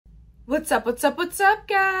What's up,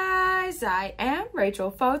 guys? I am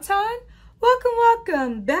Rachel Photon.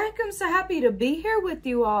 Welcome back. I'm so happy to be here with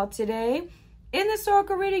you all today. In this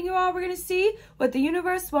oracle reading, we're going to see what the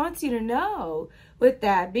universe wants you to know. With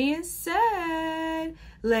that being said,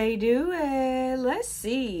 let's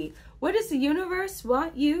see. What does the universe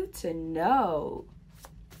want you to know?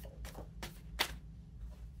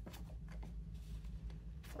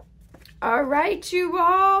 All right,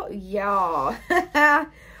 y'all.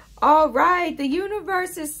 All right, the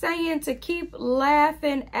universe is saying to keep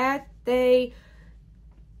laughing at they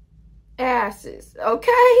asses,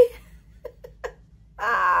 okay?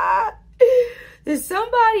 If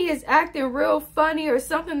somebody is acting real funny or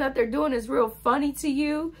something that they're doing is real funny to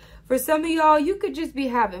you, for some of y'all, you could just be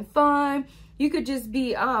having fun. You could just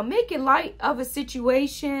be making light of a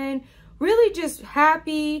situation, really just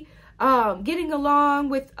happy, getting along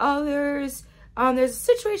with others. There's a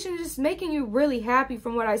situation just making you really happy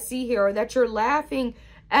from what I see here, or that you're laughing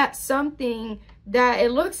at something that it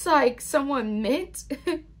looks like someone meant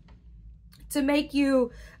to make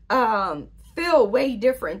you feel way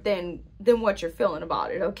different than what you're feeling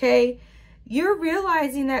about it, okay? You're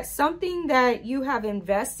realizing that something that you have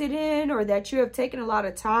invested in, or that you have taken a lot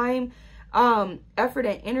of time, effort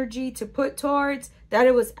and energy to put towards, that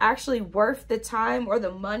it was actually worth the time or the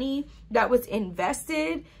money that was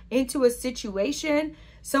invested into a situation.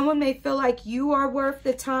 Someone may feel like you are worth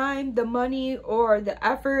the time, the money, or the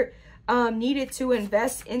effort needed to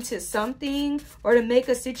invest into something or to make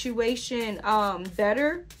a situation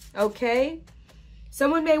better, okay?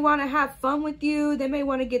 Someone may want to have fun with you. They may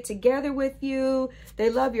want to get together with you. They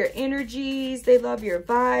love your energies. They love your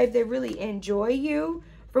vibe. They really enjoy you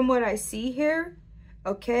from what I see here,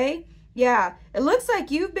 okay? Yeah, it looks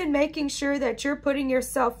like you've been making sure that you're putting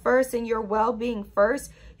yourself first and your well-being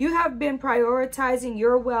first. You have been prioritizing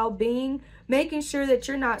your well-being, making sure that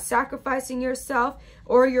you're not sacrificing yourself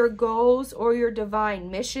or your goals or your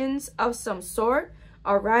divine missions of some sort,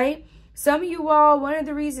 all right? Some of you all, one of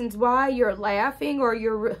the reasons why you're laughing or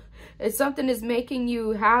if something is making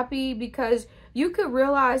you happy, because you could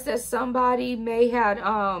realize that somebody may had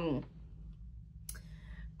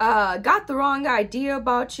got the wrong idea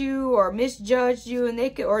about you or misjudged you, and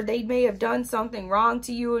they may have done something wrong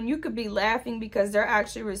to you, and you could be laughing because they're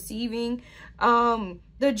actually receiving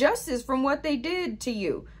the justice from what they did to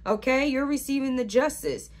you, okay? You're receiving the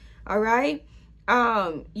justice, all right?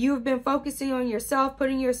 You've been focusing on yourself,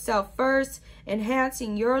 putting yourself first,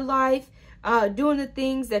 enhancing your life, doing the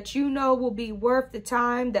things that you know will be worth the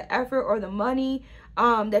time, the effort, or the money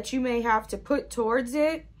that you may have to put towards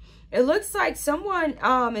it. It looks like someone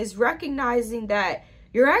is recognizing that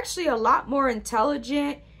you're actually a lot more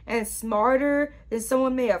intelligent and smarter than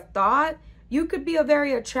someone may have thought. You could be a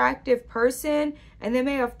very attractive person, and they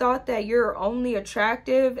may have thought that you're only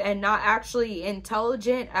attractive and not actually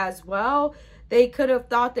intelligent as well. They could have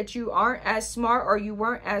thought that you aren't as smart, or you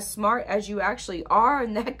weren't as smart as you actually are,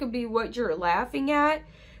 and that could be what you're laughing at.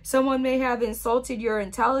 Someone may have insulted your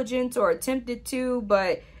intelligence or attempted to,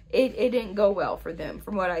 but it didn't go well for them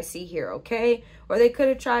from what I see here, okay? Or they could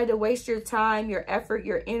have tried to waste your time, your effort,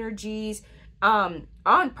 your energies on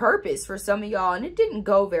purpose for some of y'all, and it didn't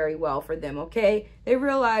go very well for them, okay? They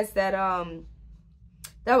realized that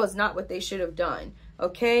that was not what they should have done,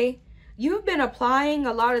 okay? You've been applying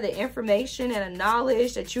a lot of the information and the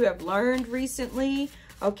knowledge that you have learned recently,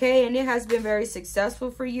 okay? And it has been very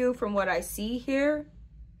successful for you from what I see here,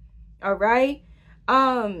 all right?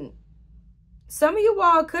 Some of you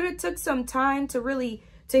all could have took some time to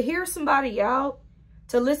hear somebody out,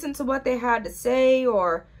 to listen to what they had to say,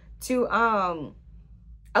 or to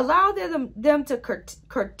allow them to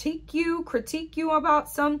critique you about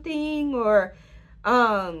something, or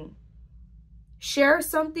share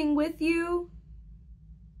something with you.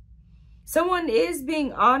 Someone is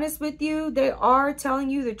being honest with you. They are telling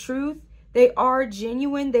you the truth. They are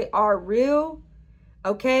genuine. They are real.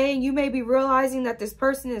 Okay, and you may be realizing that this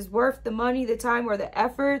person is worth the money, the time, or the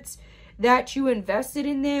efforts that you invested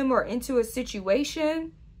in them or into a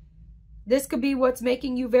situation. This could be what's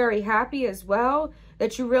making you very happy as well,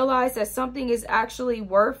 that you realize that something is actually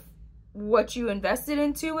worth what you invested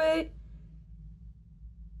into it.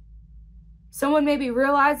 Someone may be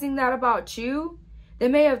realizing that about you. They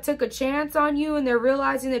may have took a chance on you, and they're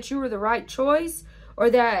realizing that you were the right choice, or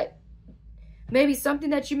that maybe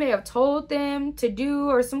something that you may have told them to do,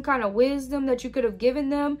 or some kind of wisdom that you could have given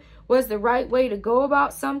them was the right way to go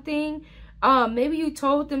about something. Maybe you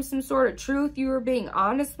told them some sort of truth. You were being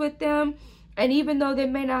honest with them. And even though they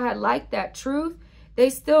may not have liked that truth, they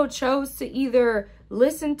still chose to either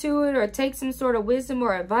listen to it or take some sort of wisdom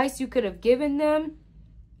or advice you could have given them.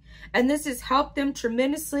 And this has helped them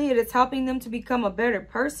tremendously. It is helping them to become a better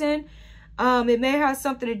person. It may have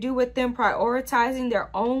something to do with them prioritizing their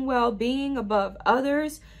own well-being above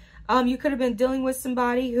others. You could have been dealing with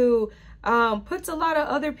somebody who puts a lot of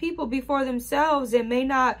other people before themselves and may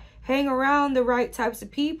not hang around the right types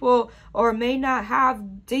of people, or may not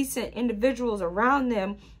have decent individuals around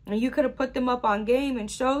them. And you could have put them up on game and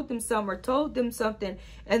showed them some or told them something,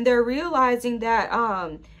 and they're realizing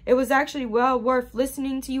that it was actually well worth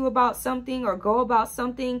listening to you about something, or go about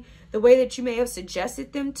something the way that you may have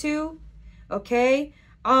suggested them to. Okay,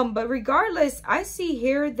 but regardless, I see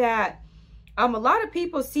here that a lot of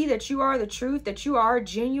people see that you are the truth, that you are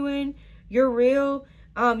genuine, you're real,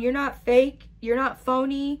 you're not fake, you're not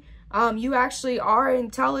phony, you actually are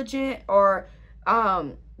intelligent, or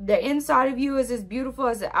the inside of you is as beautiful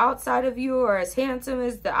as the outside of you, or as handsome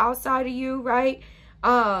as the outside of you, right?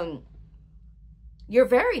 You're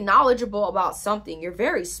very knowledgeable about something. You're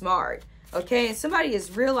very smart, okay? And somebody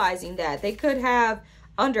is realizing that. They could have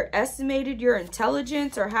underestimated your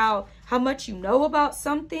intelligence, or how much you know about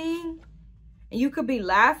something. And you could be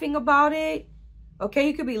laughing about it, okay?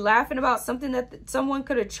 You could be laughing about something that someone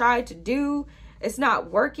could have tried to do. It's not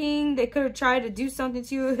working. They could have tried to do something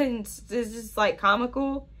to you, and it's just like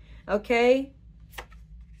comical, okay?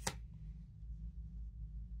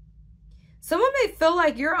 Someone may feel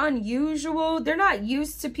like you're unusual. They're not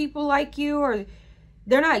used to people like you, or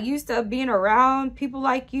they're not used to being around people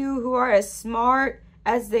like you who are as smart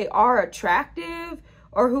as they are attractive,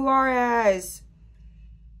 or who are as,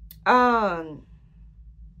 who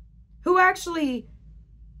actually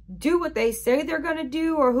do what they say they're going to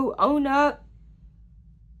do, or who own up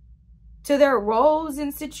to their roles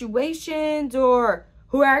in situations, or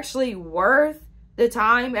who are actually worth the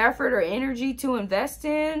time, effort, or energy to invest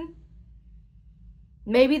in.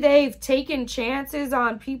 Maybe they've taken chances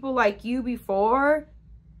on people like you before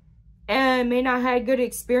and may not have had good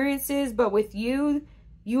experiences, but with you,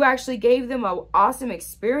 you actually gave them an awesome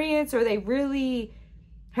experience, or they really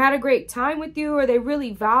had a great time with you, or they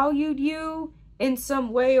really valued you in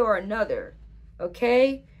some way or another,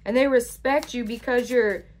 okay? And they respect you because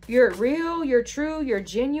you're real, you're true, you're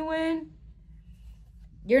genuine.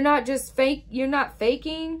 You're not just fake, you're not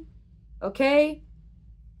faking, okay?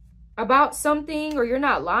 About something, or you're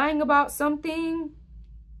not lying about something.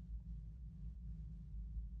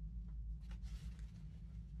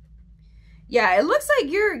 Yeah, it looks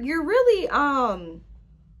like you're really,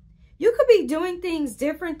 you could be doing things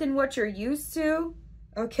different than what you're used to,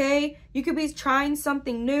 okay? You could be trying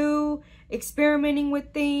something new, experimenting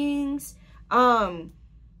with things, trying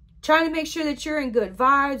to make sure that you're in good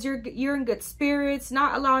vibes, you're in good spirits,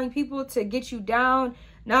 not allowing people to get you down,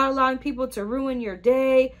 not allowing people to ruin your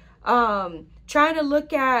day, trying to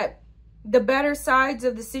look at the better sides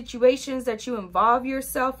of the situations that you involve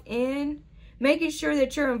yourself in, making sure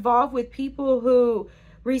that you're involved with people who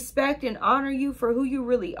respect and honor you for who you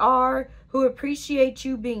really are, who appreciate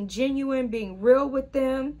you being genuine, being real with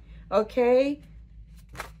them, okay?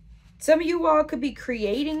 Some of you all could be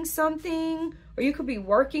creating something, or you could be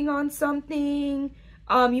working on something.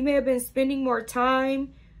 You may have been spending more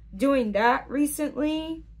time doing that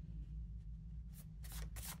recently.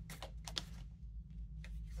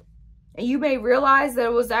 And you may realize that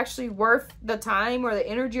it was actually worth the time, or the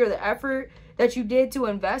energy, or the effort that you did to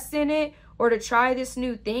invest in it, or to try this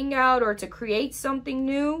new thing out, or to create something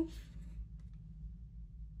new.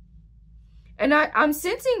 And I'm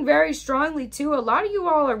sensing very strongly too, a lot of you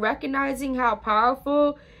all are recognizing how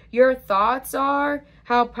powerful your thoughts are,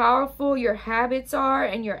 how powerful your habits are,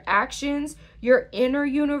 and your actions, your inner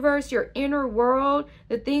universe, your inner world,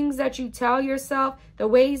 the things that you tell yourself, the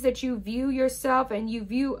ways that you view yourself and you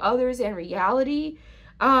view others in reality.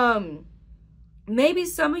 Maybe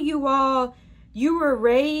some of you all, you were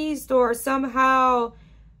raised, or somehow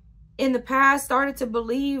in the past started to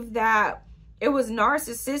believe that it was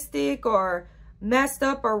narcissistic or messed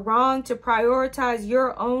up or wrong to prioritize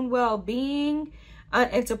your own well-being,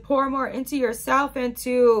 and to pour more into yourself, and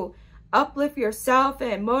to uplift yourself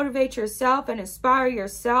and motivate yourself and inspire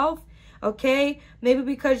yourself, okay? Maybe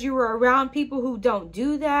because you were around people who don't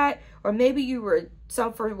do that, or maybe you were,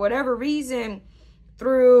 for whatever reason,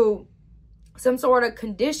 through some sort of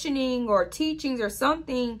conditioning or teachings or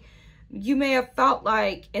something, you may have felt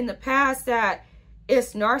like in the past that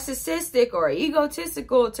it's narcissistic or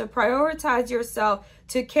egotistical to prioritize yourself,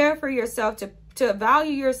 to care for yourself, to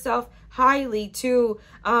value yourself highly, to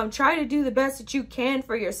try to do the best that you can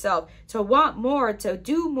for yourself, to want more, to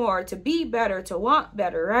do more, to be better, to want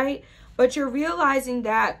better, right? But you're realizing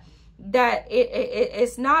that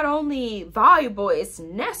it's not only valuable, it's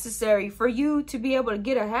necessary for you to be able to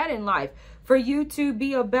get ahead in life, for you to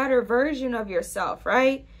be a better version of yourself,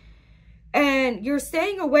 right? And you're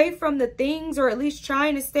staying away from the things, or at least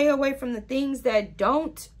trying to stay away from the things that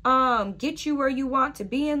don't get you where you want to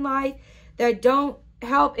be in life, that don't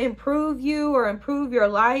help improve you or improve your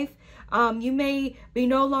life. You may be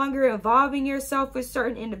no longer involving yourself with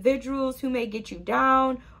certain individuals who may get you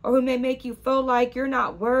down, or who may make you feel like you're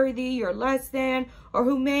not worthy, you're less than, or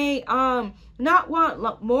who may not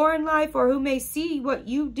want more in life, or who may see what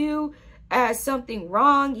you do as something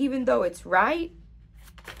wrong, even though it's right.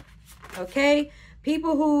 Okay,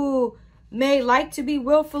 people who may like to be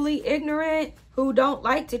willfully ignorant, who don't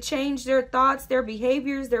like to change their thoughts, their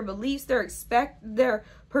behaviors, their beliefs, their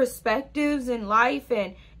perspectives in life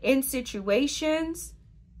and in situations.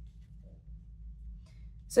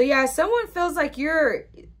 So yeah, someone feels like they're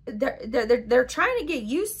trying to get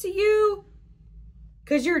used to you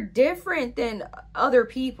because you're different than other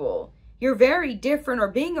people. You're very different, or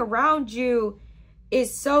being around you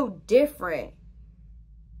is so different.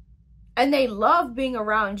 And they love being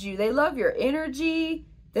around you. They love your energy.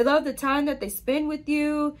 They love the time that they spend with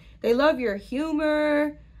you. They love your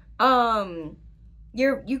humor.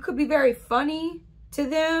 You could be very funny to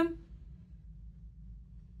them.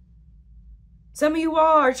 Some of you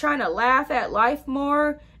all are trying to laugh at life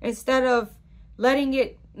more instead of letting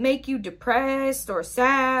it make you depressed or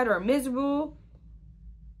sad or miserable.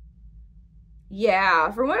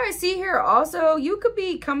 Yeah, from what I see here also, you could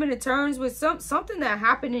be coming to terms with something that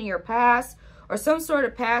happened in your past, or some sort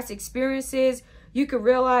of past experiences. You could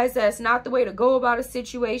realize that it's not the way to go about a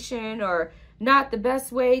situation, or not the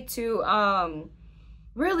best way to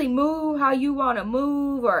really move how you want to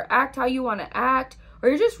move, or act how you want to act. Or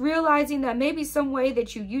you're just realizing that maybe some way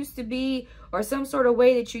that you used to be, or some sort of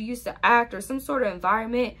way that you used to act, or some sort of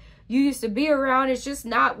environment you used to be around is just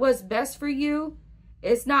not what's best for you.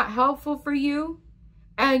 It's not helpful for you,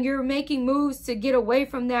 and you're making moves to get away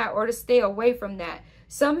from that, or to stay away from that.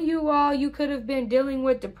 Some of you all, you could have been dealing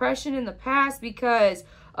with depression in the past because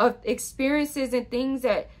of experiences and things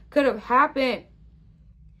that could have happened.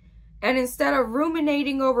 And instead of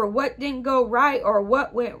ruminating over what didn't go right or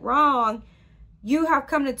what went wrong, you have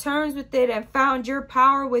come to terms with it and found your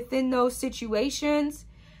power within those situations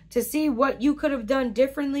to see what you could have done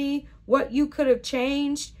differently, what you could have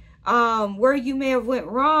changed, where you may have went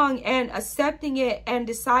wrong, and accepting it and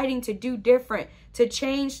deciding to do different, to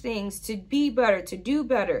change things, to be better, to do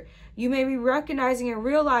better. You may be recognizing and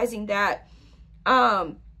realizing that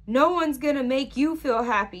no one's going to make you feel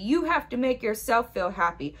happy. You have to make yourself feel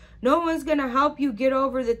happy. No one's going to help you get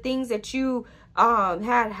over the things that you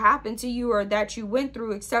had happen to you, or that you went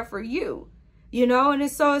through, except for you. You know,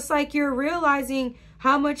 and so it's like you're realizing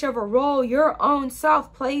how much of a role your own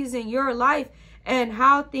self plays in your life and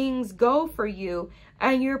how things go for you.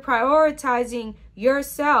 And you're prioritizing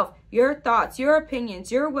yourself, your thoughts, your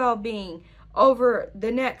opinions, your well-being over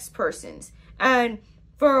the next person's. And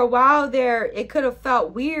for a while there, it could have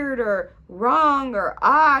felt weird or wrong or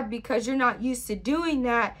odd because you're not used to doing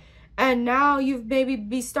that. And now you've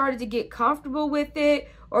maybe started to get comfortable with it,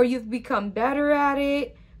 or you've become better at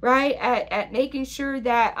it, right? At making sure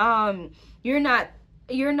that you're not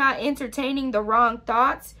entertaining the wrong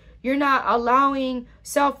thoughts. You're not allowing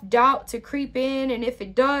self-doubt to creep in. And if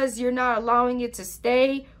it does, you're not allowing it to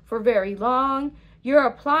stay for very long. You're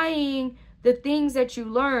applying the things that you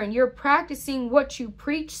learn. You're practicing what you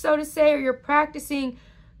preach, so to say, or you're practicing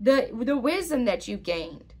the wisdom that you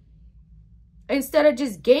gained. Instead of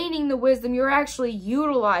just gaining the wisdom, you're actually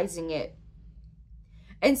utilizing it.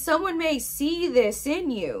 And someone may see this in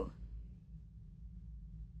you.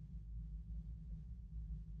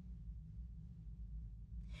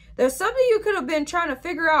 There's something you could have been trying to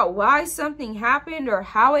figure out why something happened, or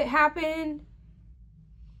how it happened,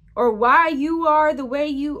 or why you are the way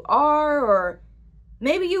you are, or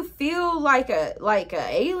maybe you feel like a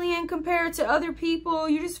alien compared to other people.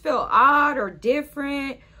 You just feel odd or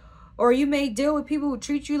different, or you may deal with people who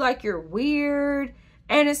treat you like you're weird.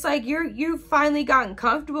 And it's like you've finally gotten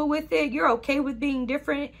comfortable with it. You're okay with being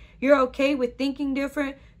different. You're okay with thinking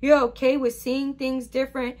different. You're okay with seeing things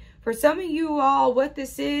different. For some of you all, what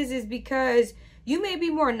this is because you may be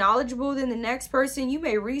more knowledgeable than the next person. You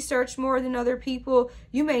may research more than other people.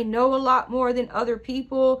 You may know a lot more than other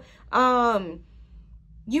people.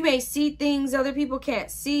 You may see things other people can't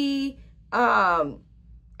see.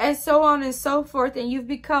 And so on and so forth. And you've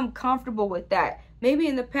become comfortable with that. Maybe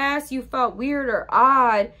in the past you felt weird or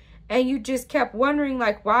odd, and you just kept wondering,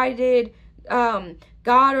 like, why did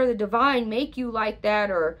God or the divine make you like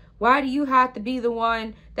that? Or why do you have to be the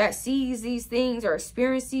one that sees these things or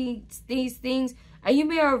experiences these things? And you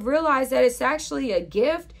may have realized that it's actually a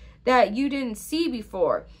gift that you didn't see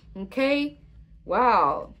before. Okay?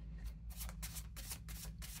 Wow.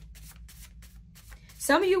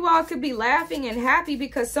 Some of you all could be laughing and happy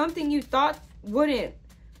because something you thought wouldn't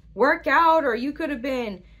work out, or you could have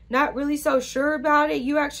been not really so sure about it.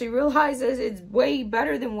 You actually realize that it's way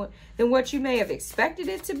better than what you may have expected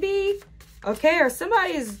it to be. Okay, or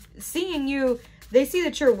somebody is seeing you, they see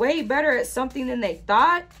that you're way better at something than they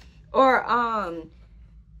thought, or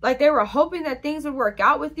like they were hoping that things would work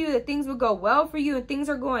out with you, that things would go well for you, and things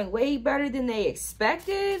are going way better than they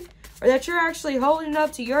expected, or that you're actually holding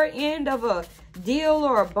up to your end of a deal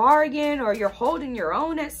or a bargain, or you're holding your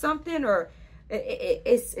own at something, or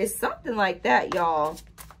it's something like that, y'all.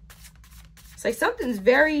 It's like something's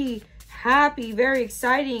very happy, very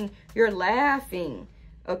exciting. You're laughing,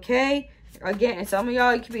 okay? Again, some of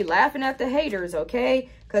y'all, you could be laughing at the haters, okay?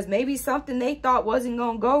 Because maybe something they thought wasn't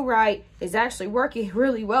going to go right is actually working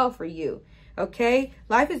really well for you, okay?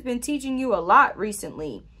 Life has been teaching you a lot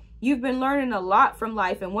recently. You've been learning a lot from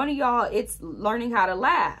life. And one of y'all, it's learning how to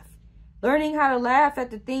laugh. Learning how to laugh at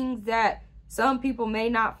the things that some people may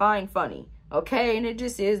not find funny, okay? And it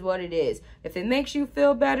just is what it is. If it makes you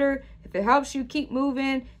feel better, if it helps you keep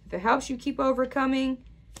moving, if it helps you keep overcoming,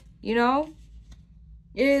 you know,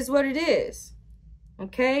 it is what it is,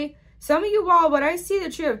 okay? Some of you all, what I see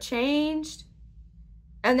that you have changed,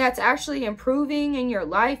 and that's actually improving in your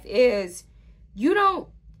life, is you don't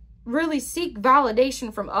really seek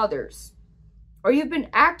validation from others, or you've been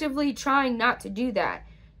actively trying not to do that.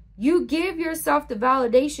 You give yourself the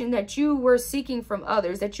validation that you were seeking from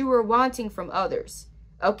others, that you were wanting from others,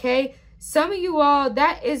 okay? Some of you all,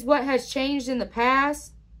 that is what has changed in the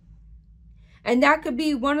past. And that could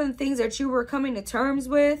be one of the things that you were coming to terms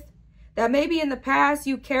with. That maybe in the past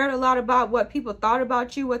you cared a lot about what people thought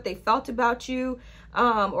about you, what they felt about you,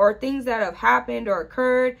 or things that have happened or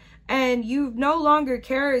occurred. And you no longer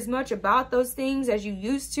care as much about those things as you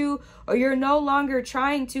used to, or you're no longer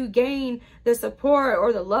trying to gain the support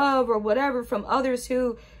or the love or whatever from others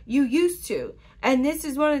who you used to. And this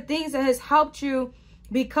is one of the things that has helped you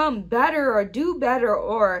become better or do better,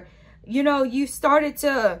 or, you know, you started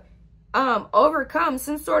to overcome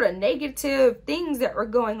some sort of negative things that were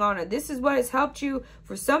going on. And this is what has helped you,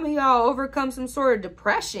 for some of y'all, overcome some sort of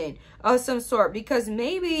depression of some sort, because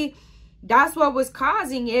maybe that's what was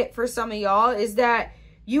causing it for some of y'all, is that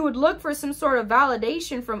you would look for some sort of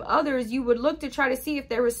validation from others. You would look to try to see if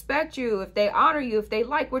they respect you, if they honor you, if they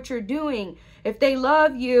like what you're doing, if they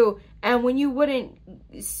love you. And when you wouldn't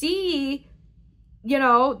see, you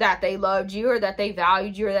know, that they loved you, or that they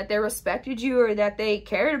valued you, or that they respected you, or that they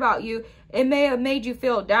cared about you, it may have made you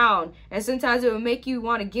feel down. And sometimes it would make you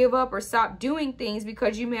want to give up or stop doing things,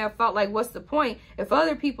 because you may have felt like, what's the point if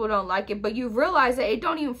other people don't like it? But you've realized that it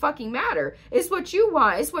don't even fucking matter. It's what you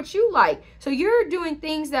want. It's what you like. So you're doing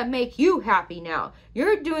things that make you happy now.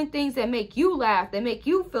 You're doing things that make you laugh, that make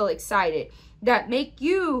you feel excited, that make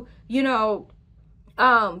you, you know,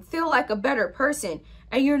 feel like a better person.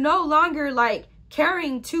 And you're no longer like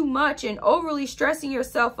caring too much and overly stressing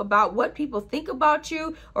yourself about what people think about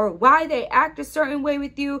you, or why they act a certain way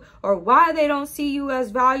with you, or why they don't see you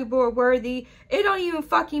as valuable or worthy. It don't even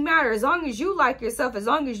fucking matter. As long as you like yourself, as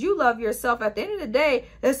long as you love yourself, at the end of the day,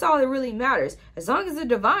 that's all that really matters. As long as the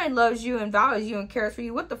divine loves you and values you and cares for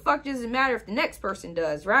you, what the fuck does it matter if the next person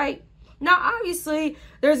does, right? Now, obviously,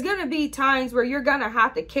 there's going to be times where you're going to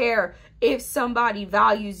have to care if somebody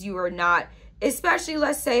values you or not. Especially,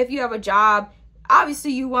 let's say, if you have a job,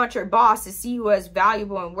 obviously you want your boss to see you as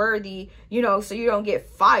valuable and worthy, you know, so you don't get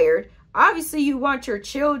fired. Obviously, you want your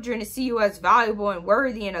children to see you as valuable and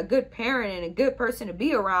worthy and a good parent and a good person to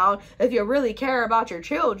be around if you really care about your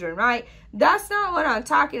children, right? That's not what I'm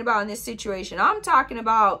talking about in this situation. I'm talking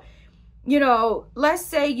about, you know, let's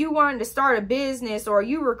say you wanted to start a business, or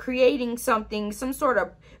you were creating something, some sort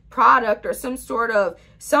of product or some sort of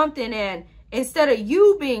something, and instead of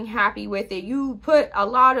you being happy with it, you put a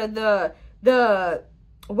lot of the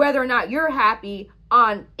whether or not you're happy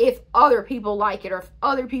on if other people like it or if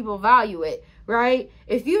other people value it, right?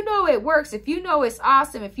 If you know it works, if you know it's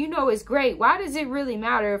awesome, if you know it's great, why does it really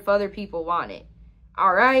matter if other people want it?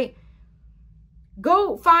 All right?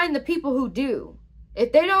 Go find the people who do.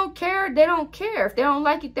 If they don't care, they don't care. If they don't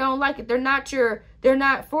like it, they don't like it. They're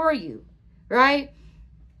not for you, right?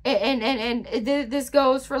 And this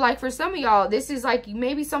goes for, like, for some of y'all, this is like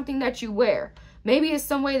maybe something that you wear. Maybe it's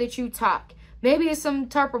some way that you talk. Maybe it's some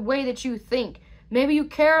type of way that you think. Maybe you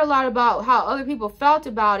care a lot about how other people felt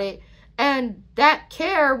about it, and that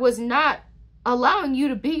care was not allowing you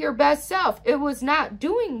to be your best self. It was not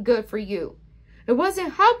doing good for you. It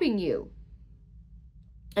wasn't helping you.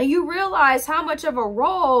 And you realize how much of a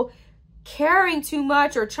role caring too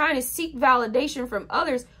much or trying to seek validation from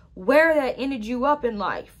others where that ended you up in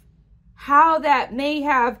life, how that may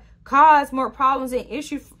have caused more problems and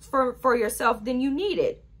issues for yourself than you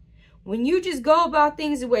needed. When you just go about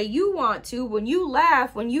things the way you want to, when you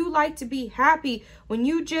laugh, when you like to be happy, when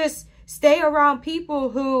you just stay around people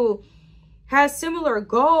who have similar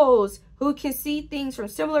goals, who can see things from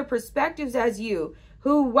similar perspectives as you,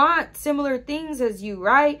 who want similar things as you,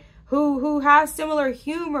 right? Who have similar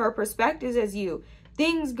humor or perspectives as you,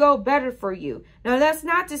 things go better for you. Now, that's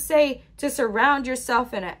not to say to surround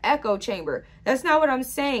yourself in an echo chamber. That's not what I'm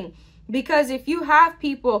saying. Because if you have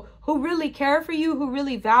people who really care for you, who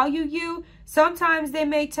really value you, sometimes they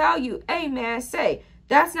may tell you, hey, man,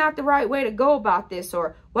 that's not the right way to go about this.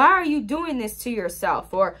 Or why are you doing this to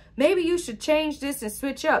yourself? Or maybe you should change this and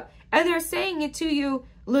switch up. And they're saying it to you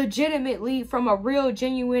legitimately from a real,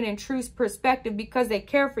 genuine, and true perspective because they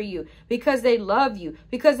care for you, because they love you,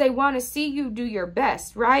 because they want to see you do your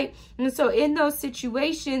best, right? And so in those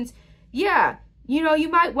situations, yeah, you know, you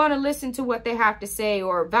might want to listen to what they have to say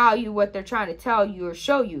or value what they're trying to tell you or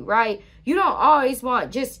show you, right? You don't always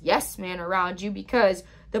want just yes men around you, because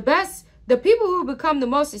the people who become the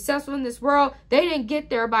most successful in this world, they didn't get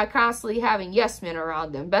there by constantly having yes men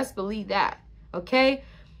around them. Best believe that, okay?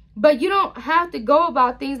 But you don't have to go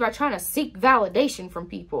about things by trying to seek validation from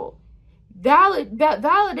people.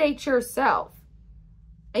 Validate yourself,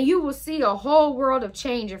 and you will see a whole world of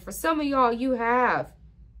change. And for some of y'all, you have.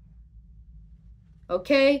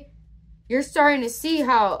 Okay? You're starting to see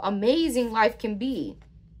how amazing life can be.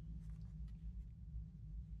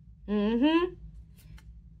 And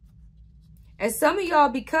some of y'all,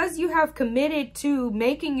 because you have committed to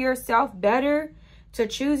making yourself better, to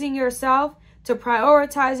choosing yourself, to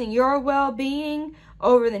prioritizing your well-being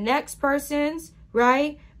over the next person's,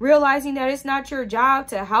 right? Realizing that it's not your job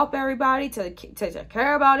to help everybody, to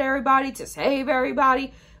care about everybody, to save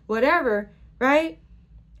everybody, whatever, right?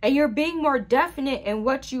 And you're being more definite in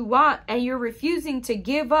what you want, and you're refusing to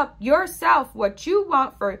give up yourself, what you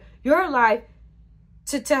want for your life,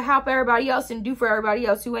 to help everybody else and do for everybody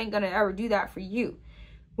else who ain't going to ever do that for you.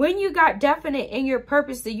 When you got definite in your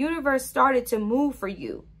purpose, the universe started to move for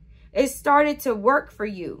you. It started to work for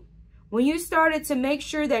you. When you started to make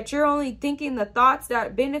sure that you're only thinking the thoughts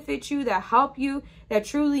that benefit you, that help you, that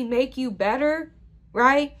truly make you better,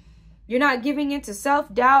 right? You're not giving into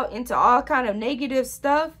self-doubt, into all kind of negative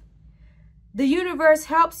stuff. The universe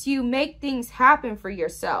helps you make things happen for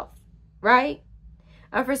yourself, right?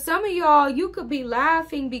 And for some of y'all, you could be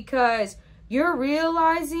laughing because you're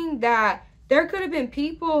realizing that there could have been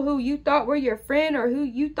people who you thought were your friend or who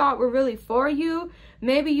you thought were really for you.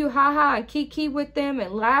 Maybe you ha-ha and kiki with them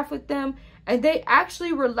and laugh with them, and they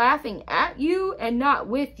actually were laughing at you and not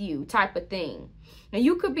with you, type of thing. And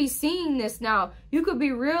you could be seeing this now. You could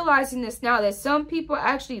be realizing this now, that some people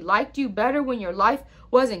actually liked you better when your life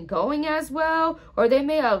wasn't going as well, or they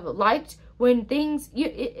may have liked when things,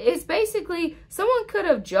 it's basically someone could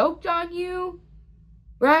have joked on you,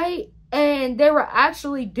 right? And they were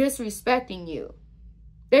actually disrespecting you.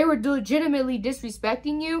 They were legitimately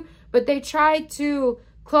disrespecting you, but they tried to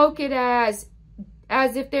cloak it as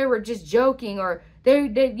if they were just joking, or they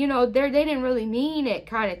didn't really mean it,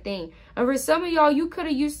 kind of thing. And for some of y'all, you could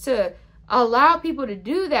have used to allow people to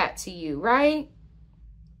do that to you, right?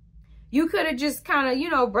 You could have just kind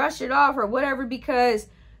of, brushed it off or whatever, because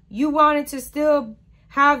you wanted to still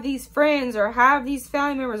have these friends or have these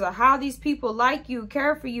family members or how these people like you,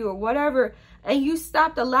 care for you or whatever. And you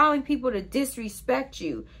stopped allowing people to disrespect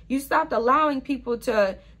you. You stopped allowing people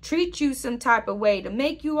to treat you some type of way, to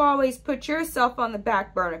make you always put yourself on the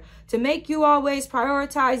back burner, to make you always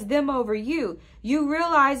prioritize them over you. You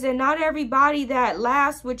realize that not everybody that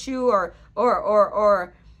laughs with you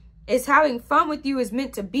or is having fun with you is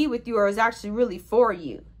meant to be with you or is actually really for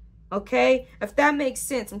you. Okay, if that makes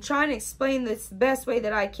sense. I'm trying to explain this the best way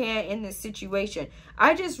that I can in this situation.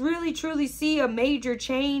 I just really, truly see a major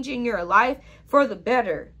change in your life for the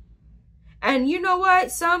better. And you know what?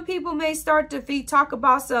 Some people may start to talk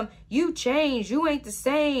about you changed, you ain't the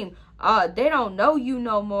same. They don't know you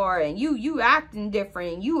no more, and you acting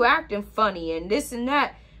different, and you acting funny, and this and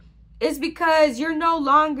that. It's because you're no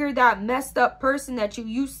longer that messed up person that you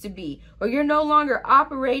used to be, or you're no longer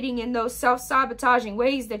operating in those self-sabotaging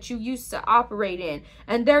ways that you used to operate in.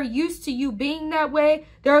 And they're used to you being that way.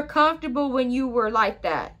 They're comfortable when you were like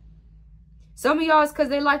that. Some of y'all is because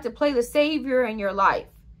they like to play the savior in your life.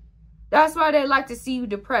 That's why they like to see you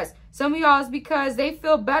depressed. Some of y'all is because they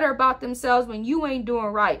feel better about themselves when you ain't doing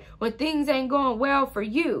right, when things ain't going well for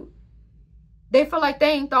you. They feel like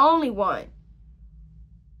they ain't the only one.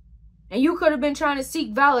 And you could have been trying to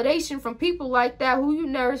seek validation from people like that who you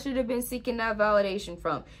never should have been seeking that validation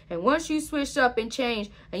from. And once you switched up and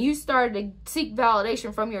changed and you started to seek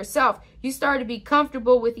validation from yourself, you started to be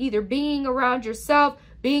comfortable with either being around yourself,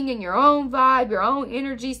 being in your own vibe, your own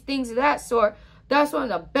energies, things of that sort. That's one of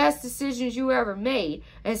the best decisions you ever made.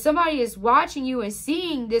 And somebody is watching you and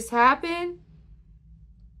seeing this happen.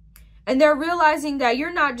 And they're realizing that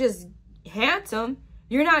you're not just handsome.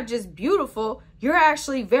 You're not just beautiful. You're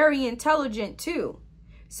actually very intelligent too.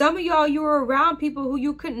 Some of y'all, you were around people who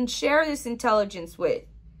you couldn't share this intelligence with.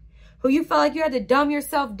 Who you felt like you had to dumb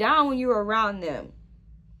yourself down when you were around them.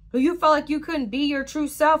 Who you felt like you couldn't be your true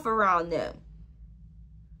self around them.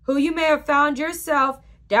 Who you may have found yourself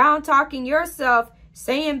down talking yourself,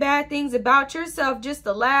 saying bad things about yourself just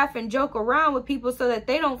to laugh and joke around with people so that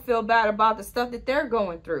they don't feel bad about the stuff that they're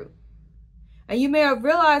going through. And you may have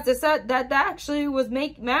realized that actually was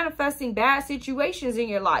manifesting bad situations in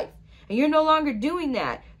your life. And you're no longer doing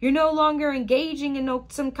that. You're no longer engaging in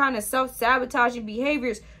some kind of self-sabotaging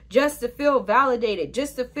behaviors just to feel validated,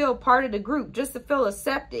 just to feel part of the group, just to feel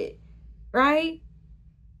accepted, right?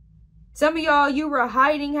 Some of y'all, you were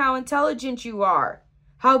hiding how intelligent you are,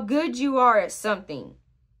 how good you are at something,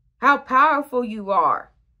 how powerful you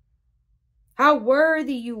are, how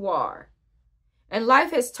worthy you are. And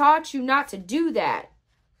life has taught you not to do that.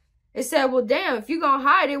 It said, well, damn, if you're going to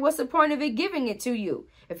hide it, what's the point of it giving it to you?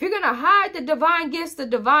 If you're going to hide the divine gifts the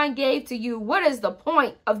divine gave to you, what is the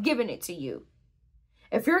point of giving it to you?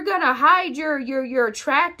 If you're going to hide your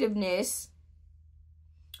attractiveness,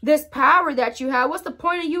 this power that you have, what's the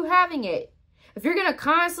point of you having it? If you're going to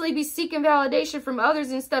constantly be seeking validation from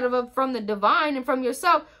others instead of from the divine and from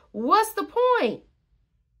yourself, what's the point?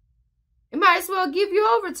 It might as well give you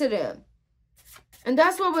over to them. And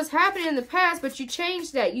that's what was happening in the past, but you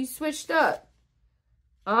changed that. You switched up.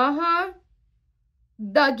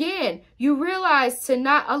 Again, you realized to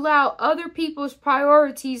not allow other people's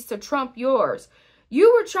priorities to trump yours.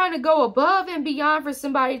 You were trying to go above and beyond for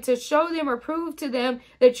somebody to show them or prove to them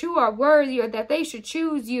that you are worthy, or that they should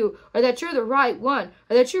choose you, or that you're the right one,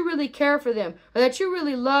 or that you really care for them, or that you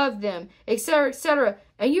really love them, etc., etc.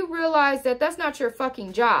 And you realize that that's not your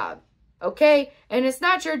fucking job. Okay? And it's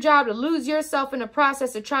not your job to lose yourself in the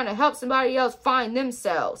process of trying to help somebody else find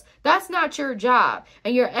themselves. That's not your job.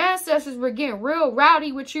 And your ancestors were getting real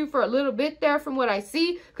rowdy with you for a little bit there from what I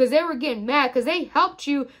see, because they were getting mad because they helped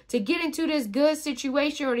you to get into this good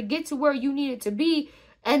situation or to get to where you needed to be.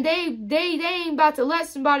 And they ain't about to let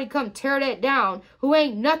somebody come tear that down who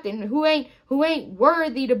ain't nothing, who ain't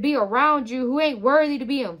worthy to be around you, who ain't worthy to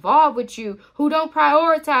be involved with you, who don't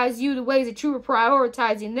prioritize you the ways that you were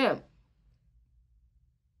prioritizing them.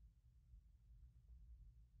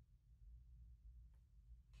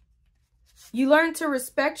 You learn to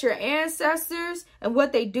respect your ancestors and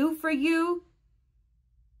what they do for you.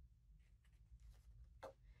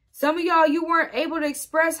 Some of y'all, you weren't able to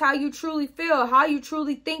express how you truly feel, how you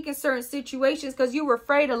truly think in certain situations because you were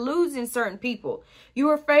afraid of losing certain people. You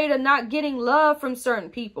were afraid of not getting love from certain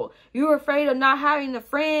people. You were afraid of not having the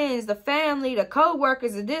friends, the family, the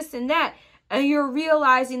co-workers, and this and that. And you're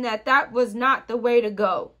realizing that that was not the way to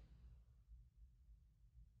go.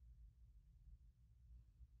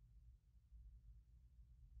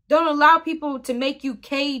 Don't allow people to make you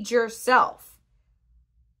cage yourself.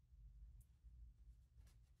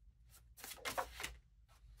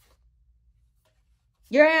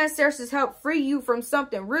 Your ancestors helped free you from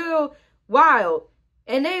something real wild.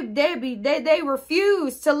 And they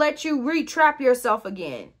refuse to let you re-trap yourself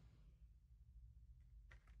again.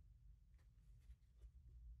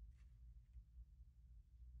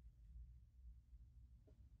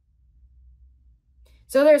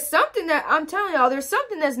 So there's something that, I'm telling y'all, there's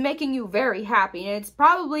something that's making you very happy. And it's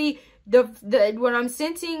probably what I'm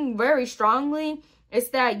sensing very strongly is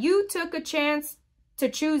that you took a chance to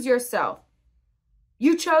choose yourself.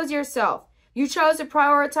 You chose yourself. You chose to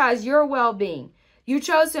prioritize your well-being. You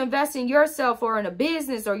chose to invest in yourself or in a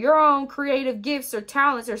business or your own creative gifts or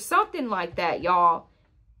talents or something like that, y'all.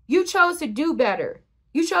 You chose to do better.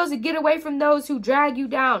 You chose to get away from those who drag you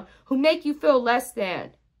down, who make you feel less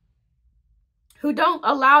than, who don't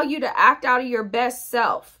allow you to act out of your best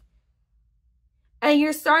self. And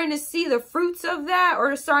you're starting to see the fruits of that, or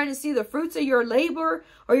you're starting to see the fruits of your labor,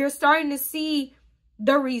 or you're starting to see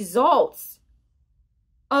the results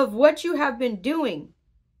of what you have been doing,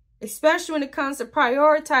 especially when it comes to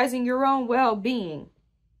prioritizing your own well-being.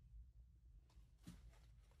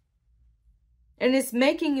 And it's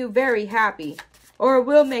making you very happy, or it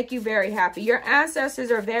will make you very happy. Your ancestors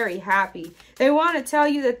are very happy. They want to tell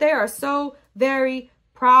you that they are so very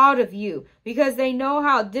proud of you because they know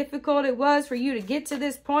how difficult it was for you to get to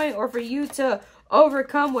this point or for you to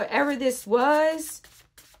overcome whatever this was.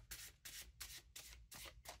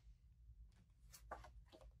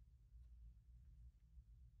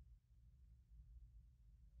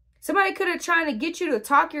 Somebody could have tried to get you to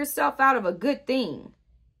talk yourself out of a good thing.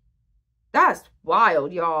 That's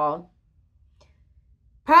wild, y'all.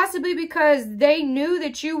 Possibly because they knew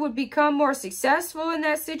that you would become more successful in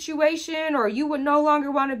that situation, or you would no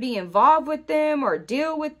longer want to be involved with them or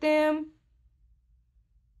deal with them.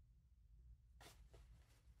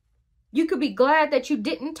 You could be glad that you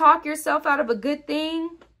didn't talk yourself out of a good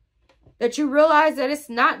thing. That you realize that it's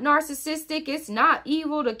not narcissistic. It's not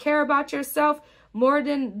evil to care about yourself more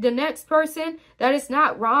than the next person. That it's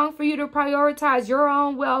not wrong for you to prioritize your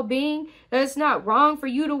own well-being. That it's not wrong for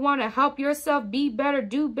you to want to help yourself be better,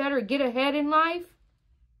 do better, get ahead in life.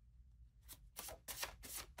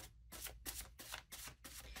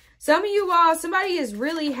 Some of you all, somebody is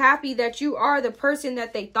really happy that you are the person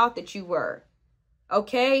that they thought that you were.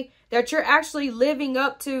 Okay? That you're actually living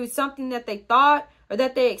up to something that they thought or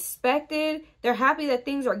that they expected. They're happy that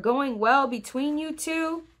things are going well between you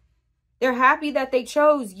two. They're happy that they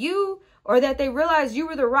chose you, or that they realized you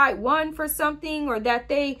were the right one for something, or that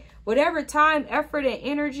they, whatever time, effort, and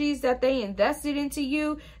energies that they invested into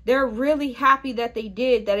you, they're really happy that they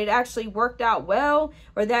did, that it actually worked out well,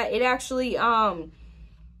 or that it actually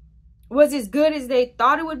was as good as they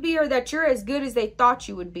thought it would be, or that you're as good as they thought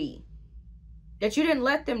you would be. That you didn't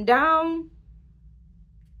let them down.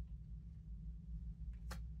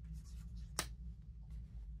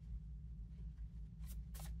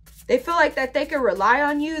 They feel like that they can rely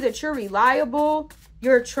on you, that you're reliable,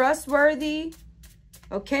 you're trustworthy,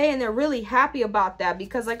 okay? And they're really happy about that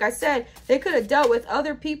because, like I said, they could have dealt with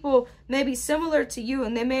other people maybe similar to you,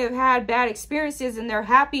 and they may have had bad experiences, and they're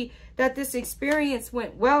happy that this experience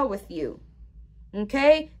went well with you,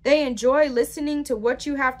 okay? They enjoy listening to what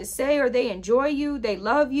you have to say, or they enjoy you. They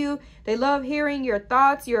love hearing your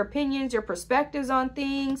thoughts, your opinions, your perspectives on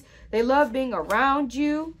things. They love being around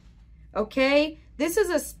you, okay? This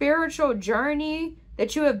is a spiritual journey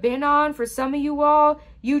that you have been on. For some of you all,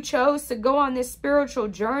 you chose to go on this spiritual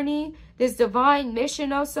journey, this divine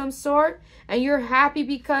mission of some sort, and you're happy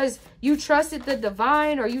because you trusted the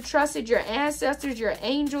divine, or you trusted your ancestors, your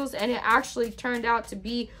angels, and it actually turned out to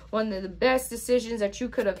be one of the best decisions that you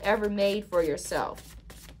could have ever made for yourself.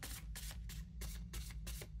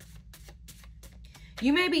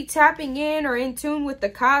 You may be tapping in or in tune with the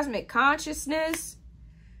cosmic consciousness,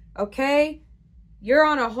 okay? You're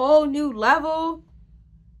on a whole new level.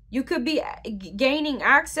 You could be gaining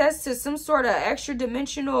access to some sort of extra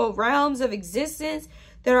dimensional realms of existence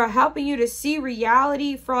that are helping you to see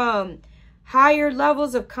reality from higher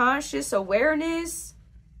levels of conscious awareness.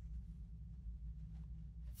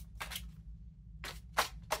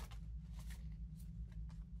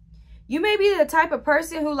 You may be the type of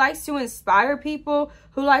person who likes to inspire people,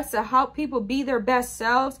 who likes to help people be their best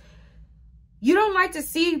selves. You don't like to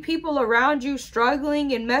see people around you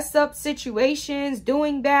struggling in messed up situations,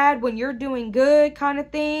 doing bad when you're doing good kind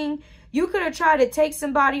of thing. You could have tried to take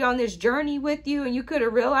somebody on this journey with you, and you could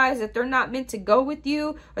have realized that they're not meant to go with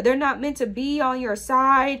you, or they're not meant to be on your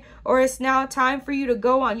side, or it's now time for you to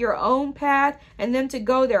go on your own path and them to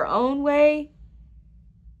go their own way.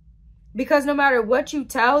 Because no matter what you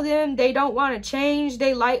tell them, they don't want to change.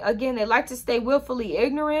 They like to stay willfully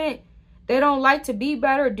ignorant. They don't like to be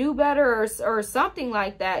better, do better, or something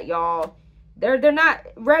like that, y'all. They're not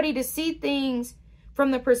ready to see things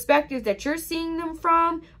from the perspective that you're seeing them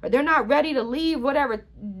from, or they're not ready to leave whatever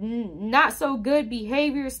not so good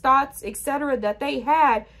behaviors, thoughts, etc. that they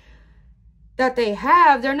have.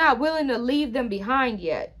 They're not willing to leave them behind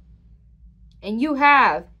yet. And you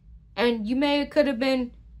have. And you could have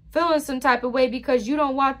been feeling some type of way because you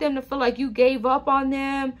don't want them to feel like you gave up on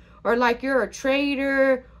them, or like you're a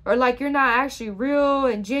traitor, or like you're not actually real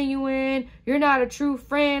and genuine. You're not a true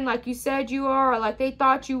friend like you said you are, or like they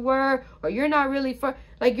thought you were, or you're not really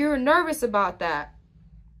like you're nervous about that.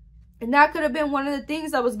 And that could have been one of the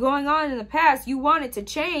things that was going on in the past. You wanted to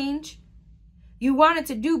change. You wanted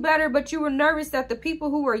to do better, but you were nervous that the people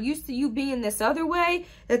who were used to you being this other way,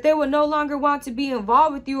 that they would no longer want to be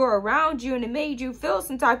involved with you or around you, and it made you feel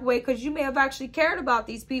some type of way because you may have actually cared about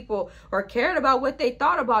these people or cared about what they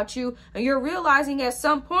thought about you, and you're realizing at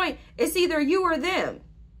some point it's either you or them.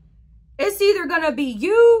 It's either going to be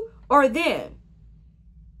you or them.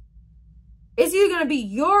 It's either going to be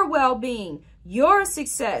your well-being, your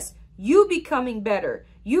success, you becoming better,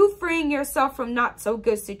 you freeing yourself from not so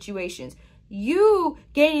good situations, you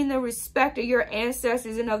gaining the respect of your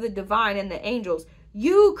ancestors and of the divine and the angels.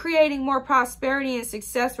 you creating more prosperity and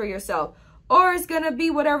success for yourself. Or it's going to be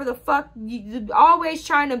whatever the fuck, you always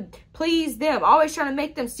trying to please them, always trying to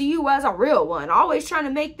make them see you as a real one, always trying to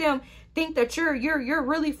make them think that you're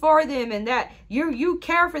really for them and that you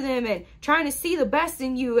care for them, and trying to see the best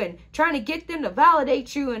in you and trying to get them to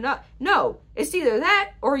validate you. And no, it's either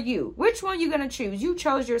that or you. Which one you going to choose? You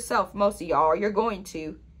chose yourself, most of y'all, or you're going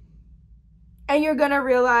to. And you're going to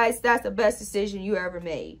realize that's the best decision you ever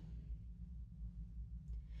made.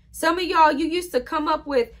 Some of y'all, you used to come up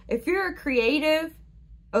with, if you're a creative,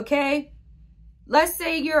 okay, let's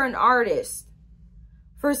say you're an artist.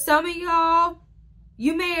 For some of y'all,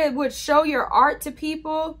 you would show your art to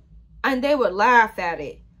people and they would laugh at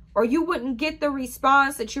it. Or you wouldn't get the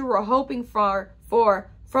response that you were hoping for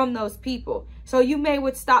from those people. So you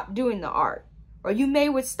would stop doing the art. Or you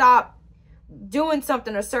would stop doing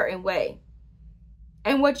something a certain way.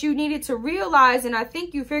 And what you needed to realize, and I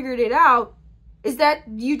think you figured it out, is that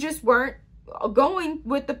you just weren't going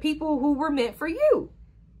with the people who were meant for you.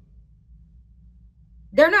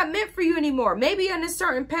 They're not meant for you anymore. Maybe on a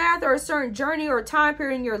certain path or a certain journey or time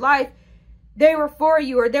period in your life, they were for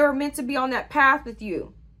you, or they were meant to be on that path with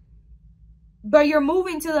you. But you're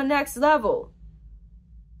moving to the next level.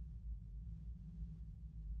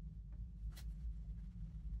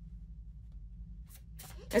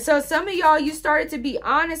 And so some of y'all, you started to be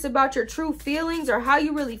honest about your true feelings or how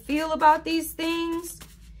you really feel about these things.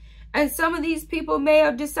 And some of these people may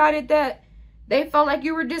have decided that they felt like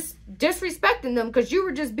you were just disrespecting them because you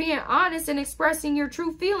were just being honest and expressing your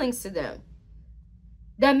true feelings to them.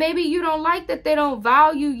 That maybe you don't like that they don't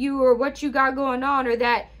value you or what you got going on, or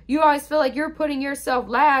that you always feel like you're putting yourself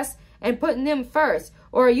last and putting them first.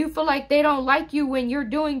 Or you feel like they don't like you when you're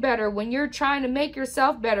doing better, when you're trying to make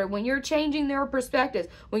yourself better, when you're changing their perspectives,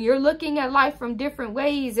 when you're looking at life from different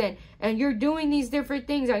ways, and you're doing these different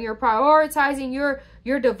things, and you're prioritizing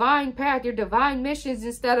your divine path, your divine missions,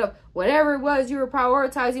 instead of whatever it was you were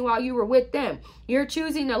prioritizing while you were with them. You're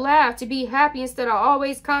choosing to laugh, to be happy, instead of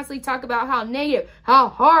always constantly talk about how negative, how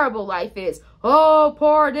horrible life is. Oh,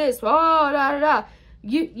 poor this, oh, da, da, da.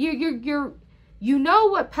 You know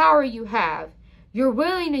what power you have. You're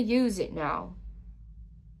willing to use it now.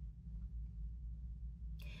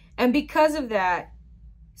 And because of that,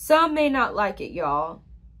 some may not like it, y'all.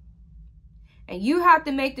 And you have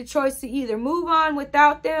to make the choice to either move on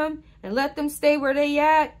without them and let them stay where they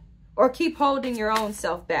at, or keep holding your own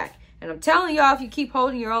self back. And I'm telling y'all, if you keep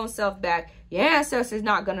holding your own self back, your ancestors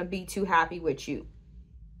not going to be too happy with you.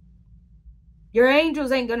 Your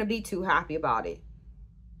angels ain't going to be too happy about it.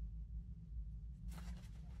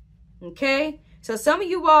 Okay? So some of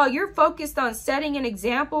you all, you're focused on setting an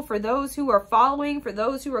example for those who are following, for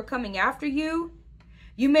those who are coming after you.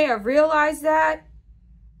 You may have realized that.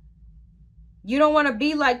 You don't want to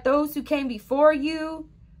be like those who came before you.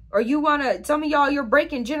 Or you want to, some of y'all, you're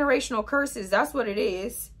breaking generational curses. That's what it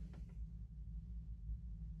is.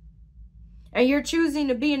 And you're choosing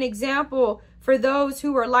to be an example for those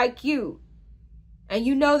who are like you. And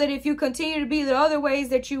you know that if you continue to be the other ways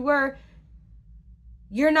that you were,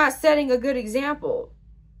 you're not setting a good example.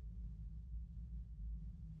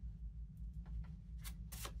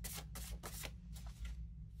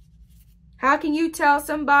 How can you tell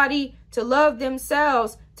somebody to love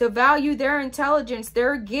themselves, to value their intelligence,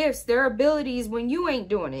 their gifts, their abilities, when you ain't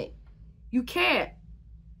doing it? You can't.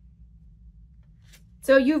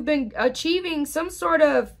 So you've been achieving some sort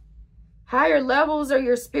of higher levels of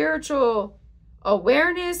your spiritual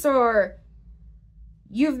awareness, or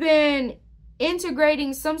you've been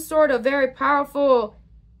integrating some sort of very powerful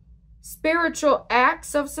spiritual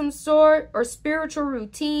acts of some sort, or spiritual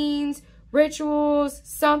routines, rituals,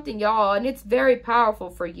 something, y'all, and it's very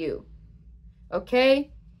powerful for you.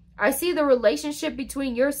 Okay? I see the relationship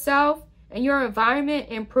between yourself and your environment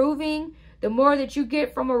improving the more that you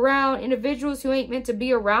get from around individuals who ain't meant to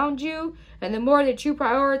be around you, and the more that you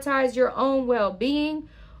prioritize your own well-being.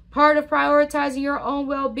 Part of prioritizing your own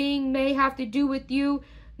well-being may have to do with you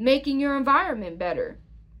making your environment better,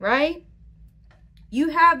 right? You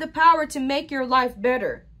have the power to make your life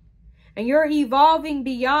better. And you're evolving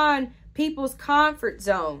beyond people's comfort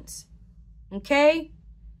zones. Okay?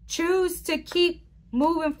 Choose to keep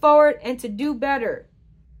moving forward and to do better.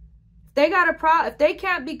 If they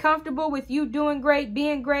can't be comfortable with you doing great,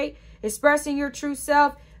 being great, expressing your true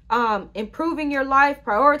self, improving your life,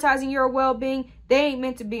 prioritizing your well-being, they ain't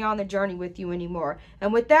meant to be on the journey with you anymore.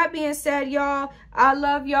 And with that being said, y'all, I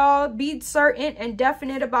love y'all. Be certain and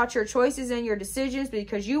definite about your choices and your decisions,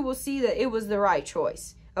 because you will see that it was the right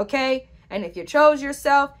choice. Okay? And if you chose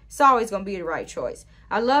yourself, it's always going to be the right choice.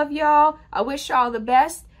 I love y'all. I wish y'all the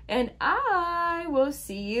best. And I will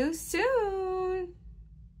see you soon.